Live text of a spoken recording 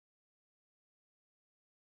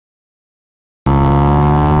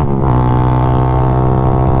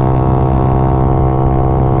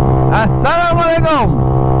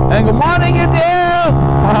Assalamualaikum and good morning YouTube.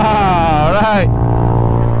 Alright.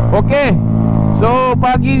 Okay, so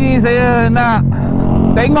pagi ni saya nak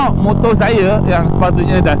tengok motor saya yang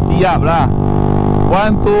sepatutnya dah siap lah,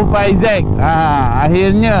 125Z.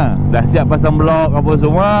 Akhirnya dah siap pasang blok apa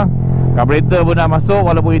semua. Carburetor pun dah masuk,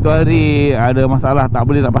 walaupun itu hari ada masalah tak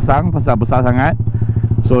boleh nak pasang pasal besar sangat.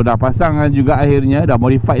 So dah pasang juga akhirnya, dah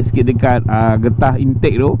modify sikit dekat getah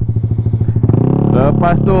intake tu.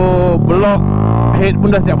 Lepas tu blok head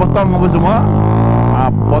pun dah siap potong apa semua.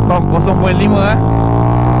 Potong 0.5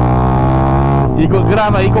 ikut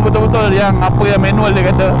gram lah, ikut betul-betul yang apa yang manual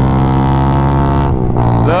dia kata.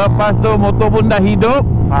 Lepas tu motor pun dah hidup.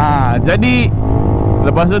 Jadi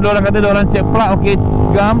lepas tu diorang kata diorang check plug okey,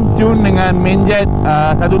 gam tune dengan main jet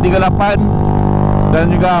 138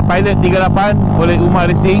 dan juga pilot 38 oleh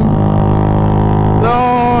Umar Racing. So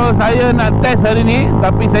saya nak test hari ni,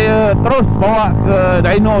 tapi saya terus bawa ke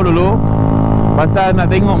dyno dulu pasal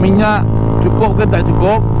nak tengok minyak cukup ke tak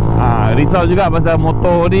cukup. Risau juga pasal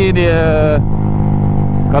motor ni dia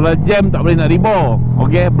kalau jam tak boleh nak rebore.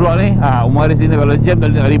 Okey, blok ni Umar Racing ni kalau jam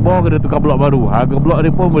tak boleh nak rebore, kena tukar blok baru. Harga blok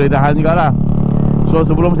dia pun boleh tahan jugalah. So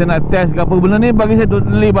sebelum saya nak test ke apa, benda ni bagi saya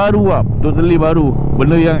totally baru lah. Totally baru,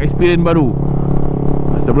 benda yang experience baru.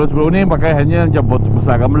 Sebelum ni pakai hanya macam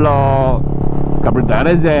besarkan blok, carburetor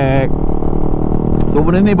rezek. So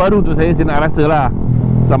benda ni baru untuk saya nak rasa lah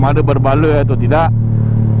sama ada berbaloi atau tidak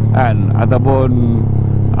kan, ataupun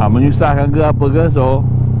menyusahkan ke apa ke. So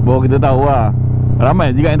baru kita tahu lah.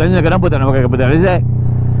 Ramai juga yang tanya kenapa tak nak pakai carburetor rezek,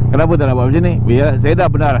 kenapa tak nak buat macam ni. Biar saya dah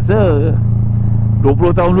pernah rasa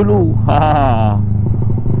 20 tahun dulu.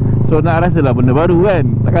 So nak rasa lah benda baru kan,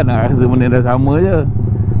 takkan nak rasa benda dah sama je.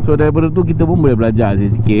 So daripada tu kita pun boleh belajar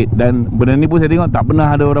sikit. Dan benda ni pun saya tengok tak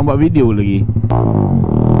pernah ada orang buat video lagi.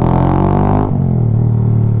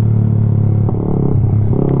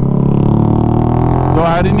 So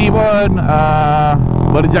hari ni pun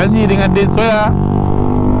berjanji dengan DIN SOYA.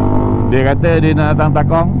 Dia kata dia nak datang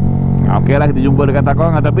Takong. Okey lah, kita jumpa dekat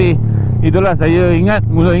Takong. Tapi itulah, saya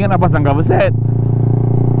mula ingat nak pasang cover set.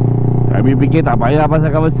 Kami fikir tak payah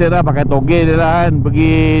pasang cover set lah, pakai toge dia lah kan,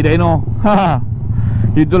 pergi dyno.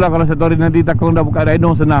 Itulah kalau satu hari nanti Takong dah buka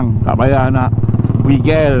dyno, senang. Tak payah nak pergi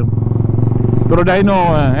KL, terus dyno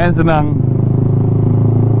kan, senang.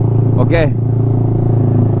 Okey,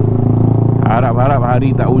 harap-harap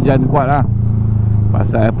hari tak hujan kuat lah,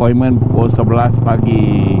 pasal appointment pukul 11 pagi.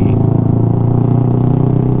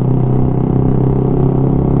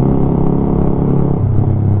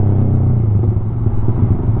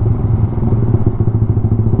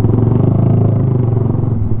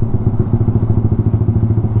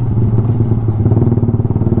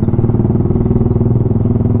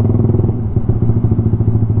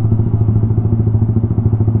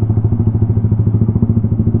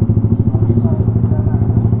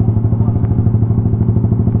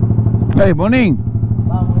 Hey, morning.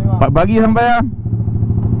 Pagi sampai ya?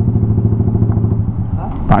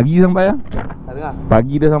 Pagi sampai ya? Tak dengar.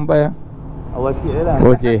 Pagi dah sampai ya? Awal sikit je lah.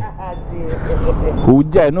 Oh cik,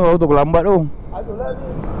 hujan tu lambat tu. Aduh lah ni.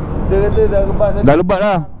 Dia kata dah lebat. Dah lebat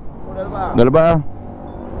lah. Oh dah lebat. Dah lebat lah.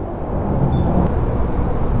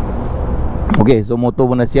 Okay, so motor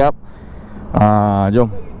pun dah siap.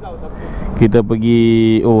 Jom kita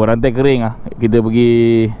pergi. Oh, rantai kering lah. Kita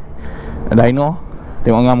pergi dyno,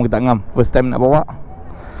 tengok ngam ke tak ngam. First time nak bawa.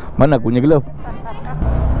 Mana aku punya glove.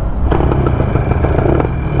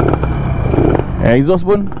 Exhaust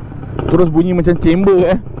pun terus bunyi macam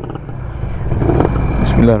chamber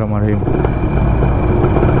Bismillahirrahmanirrahim.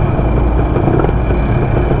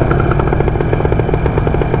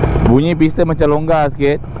 Bunyi piston macam longgar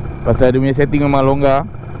sikit, pasal dia punya setting memang longgar.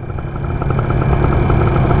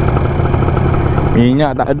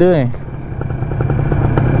 Minyak tak ada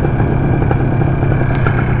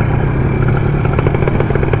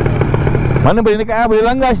Mana boleh dekat boleh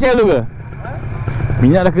langgar shell tu ke?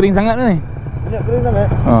 Minyak dah kering sangat ni. Minyak kering sangat?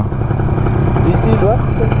 DC tu lah.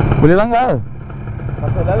 Boleh langgar.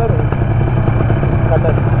 Masuk dalam ni.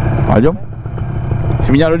 Kanan. Jom. Isi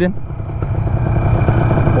minyak dulu Din.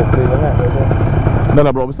 Oh, kering sangat. Dah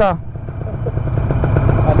lah blok besar.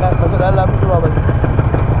 Kanan masuk dalam tu keluar balik.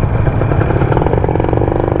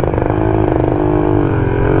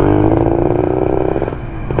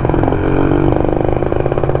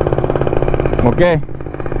 Okay,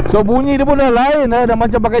 so bunyi dia pun dah lain dah. Dah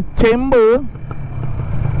macam pakai chamber.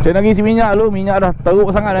 Saya nak isi minyak dulu. Minyak dah teruk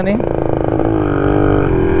sangat dah ni.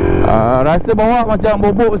 Rasa bawah macam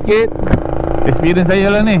bobok sikit. Experience saya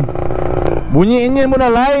lah ni. Bunyi enjin pun dah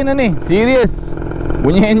lain dah ni. Serius.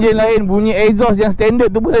 Bunyi enjin lain. Bunyi exhaust yang standard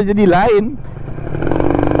tu pun dah jadi lain.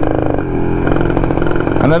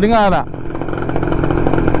 Anda dengar tak?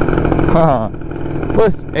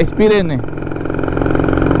 First experience ni.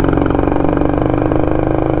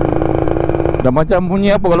 Dah macam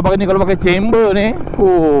bunyi apa kalau pakai ni, kalau pakai chamber ni.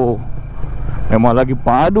 Memang lagi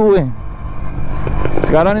padu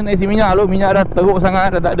Sekarang ni nak isi minyak lu, minyak dah teruk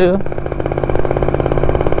sangat, dah tak ada.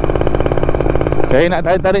 Saya nak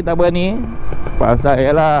tarik-tarik tak berani. Pasal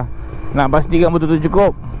ialah nak pastikan betul-betul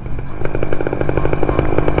cukup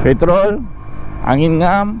petrol, angin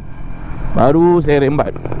ngam, baru saya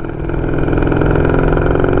rembat.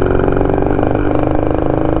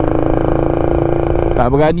 Tak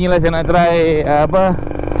beranilah saya nak try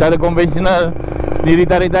cara konvensional sendiri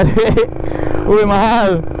tarik-tarik.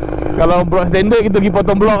 Mahal. Kalau blok standard kita pergi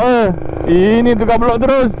potong blok ini tukar blok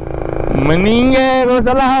terus, meninggal kalau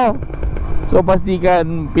salah. So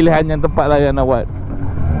pastikan pilihan yang tepat lah yang nak buat.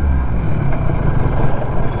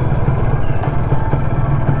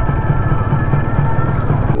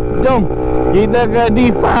 Jom kita ke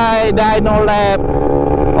DYNO Lab.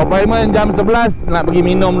 Appointment jam 11. Nak pergi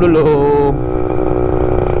minum dulu.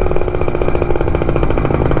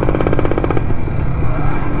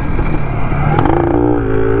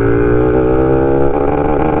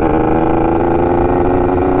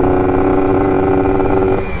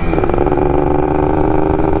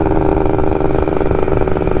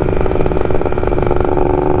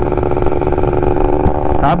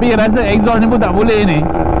 Tapi rasa exhaust ni pun tak boleh ni.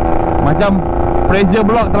 Macam pressure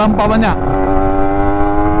block terlampau banyak.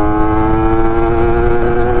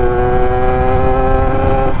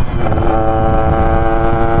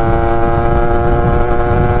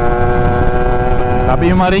 Tapi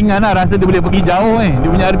memang ringan lah. Rasa dia boleh pergi jauh Dia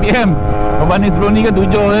punya RPM berbanding sebelum ni kan 7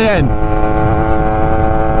 kan.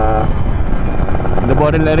 Kita bawa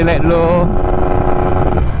relax dulu.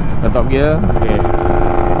 Top gear. Okay,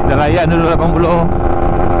 kita layan dulu 80.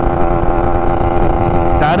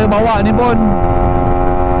 Cara bawa ni pun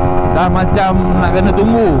dah macam nak kena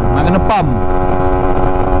tunggu, nak kena pump.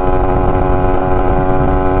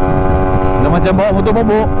 Dah macam bawa motor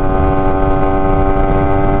bobok.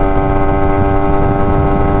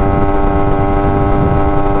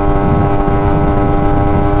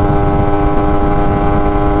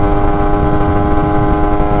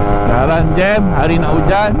 Jalan jam, hari nak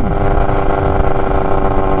hujan.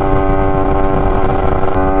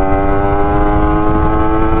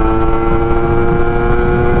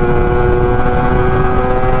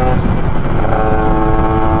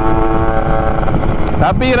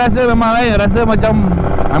 Tapi rasa memang lain. Rasa macam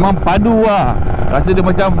memang padu lah. Rasa dia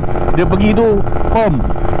macam dia pergi tu firm.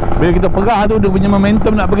 Bila kita pegang tu, dia punya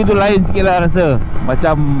momentum nak pergi tu lain sikit lah rasa.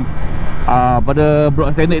 Macam pada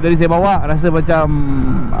block standard tadi saya bawa, rasa macam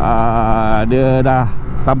dia dah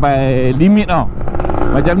sampai limit tau.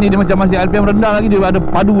 Macam ni dia macam masih RPM rendah lagi, dia ada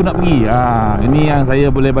padu nak pergi. Ini yang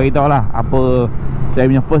saya boleh bagi tahu lah, apa saya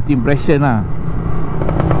punya first impression lah.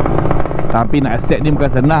 Tapi nak accept ni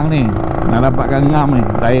bukan senang ni. Nak dapatkan ngam ni,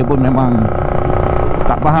 saya pun memang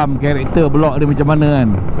tak faham karakter blok dia macam mana kan.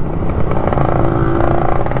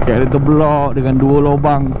 Karakter blok dengan 2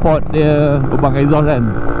 lubang port dia, lubang exhaust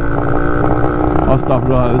kan.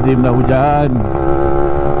 Astaghfirullahaladzim, dah hujan.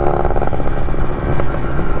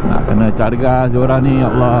 Nak kena cargas diorang ni. Ya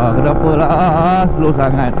Allah, kenapa lah slow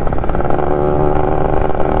sangat.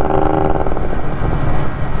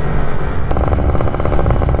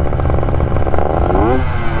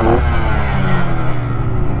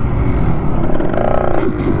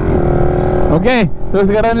 Okey, so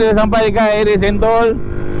sekarang dia sampai dekat area Sentul.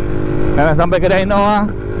 Dah nak sampai ke DYNO lah.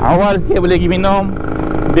 Awal sikit boleh pergi minum.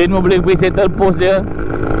 DIN pun boleh pergi settle post dia.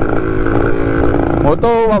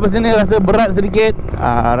 Motor buat pasal ni rasa berat sedikit.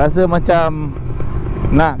 Rasa macam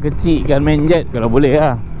nak kecilkan main jet kalau boleh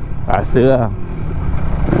lah. Rasa lah.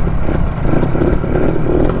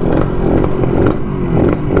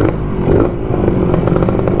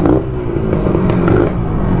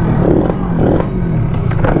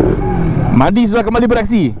 Madi sudah kembali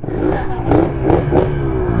beraksi.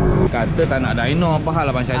 Kata tak nak DYNO, apa hal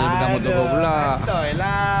Abang Syahrir pegang motor kau pula? Betul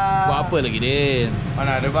lah. Buat apa lagi Din?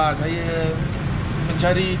 Mana ada bang, saya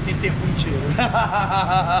mencari titik punca.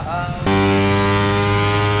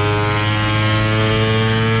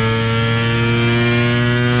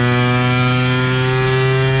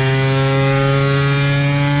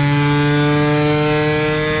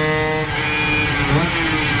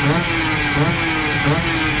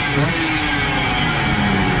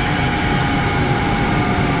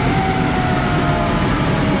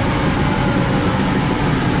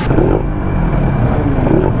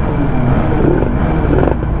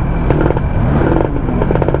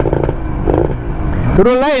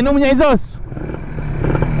 Turun lain tu punya exhaust.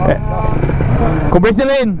 Compression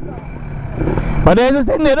lain pada exhaust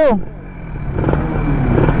standard tu.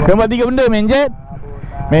 Kena buat 3 benda.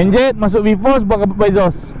 Main jet, masuk V-Force, buat kapal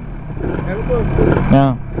exhaust.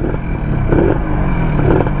 Ya.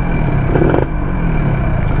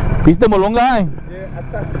 Piston pun longgar Dia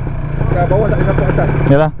atas ke bawah tak boleh sampai atas.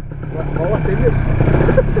 Yalah. Bawah stadium.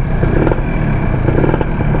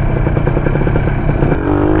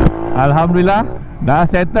 Alhamdulillah, dah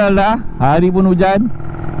settle dah. Hari pun hujan.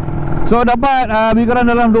 So dapat lebih kurang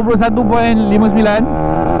dalam 21.59.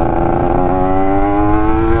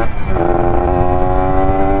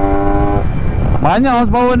 Banyak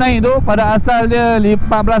horsepower naik tu. Pada asal dia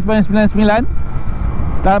 14.99.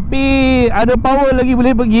 Tapi ada power lagi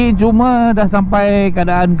boleh pergi. Cuma dah sampai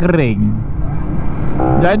keadaan kering.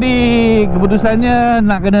 Jadi keputusannya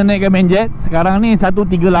nak kena naikkan main jet. Sekarang ni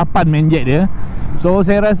 138 main jet dia. So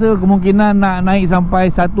saya rasa kemungkinan nak naik sampai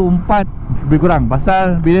 14 lebih kurang.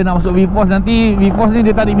 Pasal bila nak masuk V-Force nanti, V-Force ni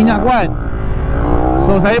dia tarik minyak kuat.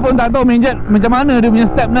 So saya pun tak tahu main jet macam mana dia punya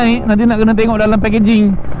step naik. Nanti nak kena tengok dalam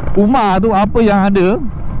packaging Umar tu apa yang ada.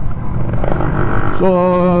 So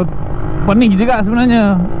pening juga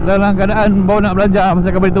sebenarnya dalam keadaan baru nak belajar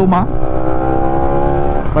pasal karburetor Umar.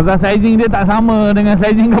 Pasal sizing dia tak sama dengan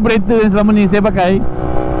sizing karburetor yang selama ni saya pakai.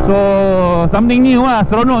 So something new lah.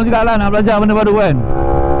 Seronok jugalah nak belajar benda baru kan.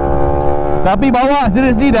 Tapi bawa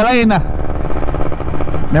seriously dah lain dah.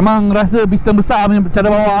 Memang rasa piston besar punya cara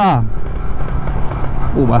bawa lah.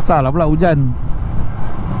 Oh basah lah pula hujan.